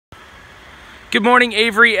Good morning,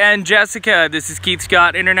 Avery and Jessica. This is Keith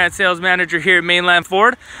Scott, Internet Sales Manager here at Mainland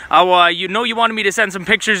Ford. You know you wanted me to send some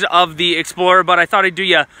pictures of the Explorer, but I thought I'd do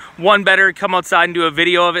you one better, come outside and do a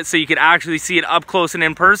video of it so you could actually see it up close and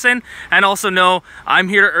in person. And also know I'm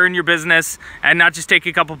here to earn your business and not just take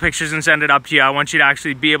a couple pictures and send it up to you. I want you to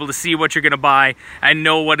actually be able to see what you're gonna buy and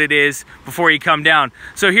know what it is before you come down.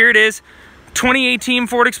 So here it is, 2018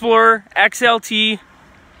 Ford Explorer XLT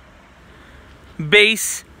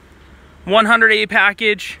base 100A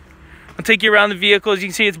package. I'll take you around the vehicle. As you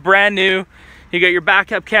can see, it's brand new. You got your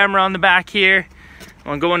backup camera on the back here.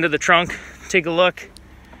 I'll go into the trunk, take a look,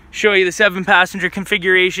 show you the 7-passenger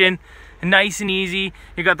configuration. Nice and easy.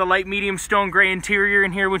 You got the light medium stone gray interior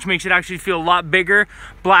in here, which makes it actually feel a lot bigger.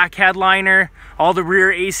 Black headliner, all the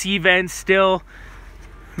rear AC vents still.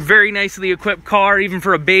 Very nicely equipped car, even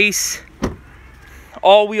for a base.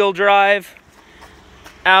 All-wheel drive,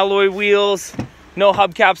 alloy wheels. No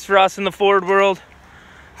hubcaps for us in the Ford world.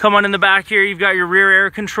 Come on in the back here, you've got your rear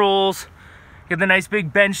air controls. You have the nice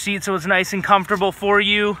big bench seat so it's nice and comfortable for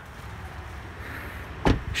you.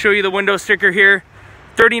 Show you the window sticker here.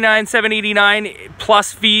 $39,789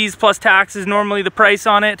 plus fees, plus taxes, normally the price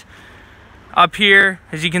on it. Up here,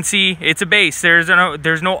 as you can see, it's a base. There's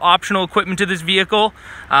no optional equipment to this vehicle.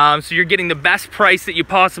 So you're getting the best price that you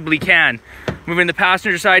possibly can. Moving the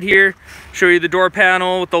passenger side here, show you the door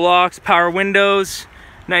panel with the locks, power windows,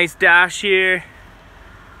 nice dash here,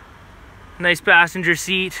 nice passenger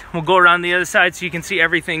seat. We'll go around the other side so you can see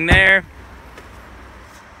everything there.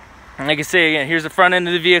 And like I say again, here's the front end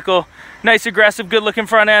of the vehicle. Nice, aggressive, good looking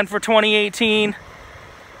front end for 2018.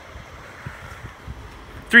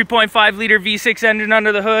 3.5 liter V6 engine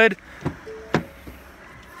under the hood.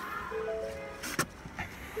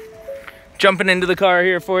 Jumping into the car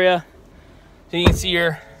here for you. So you can see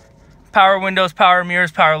your power windows, power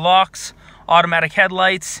mirrors, power locks, automatic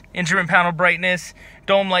headlights, instrument panel brightness,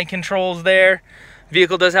 dome light controls there.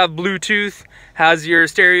 Vehicle does have Bluetooth, has your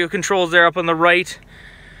stereo controls there up on the right.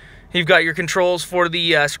 You've got your controls for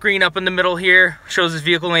the screen up in the middle here. Shows this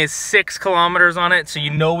vehicle only has 6 kilometers on it, so you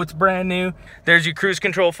know it's brand new. There's your cruise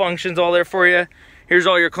control functions all there for you. Here's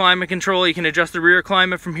all your climate control. You can adjust the rear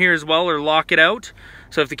climate from here as well, or lock it out.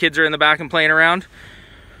 So if the kids are in the back and playing around.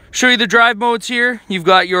 Show you the drive modes here. You've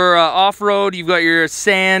got your off-road, you've got your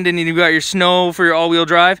sand, and you've got your snow for your all-wheel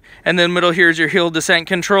drive. And then middle here is your hill descent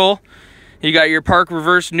control. You got your park,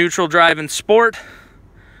 reverse, neutral, drive, and sport.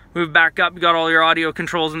 Move back up, you got all your audio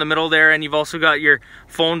controls in the middle there, and you've also got your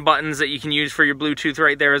phone buttons that you can use for your Bluetooth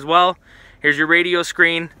right there as well. Here's your radio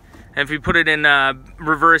screen, and if you put it in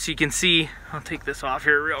reverse, you can see, I'll take this off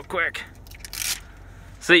here real quick,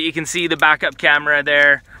 so that you can see the backup camera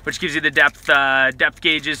there, which gives you the depth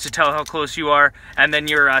gauges to tell how close you are, and then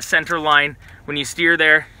your center line. When you steer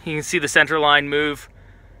there, you can see the center line move,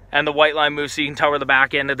 and the white line move, so you can tell where the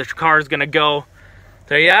back end of the car is gonna go.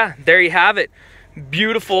 So yeah, there you have it.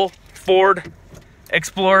 Beautiful Ford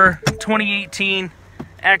Explorer 2018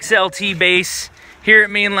 XLT base here at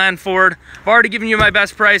Mainland Ford. I've already given you my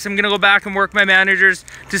best price. I'm gonna go back and work my managers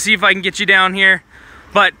to see if I can get you down here.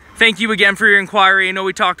 But thank you again for your inquiry. I know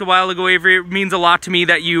we talked a while ago, Avery. It means a lot to me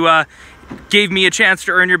that you gave me a chance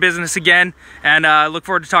to earn your business again. And look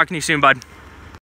forward to talking to you soon, bud.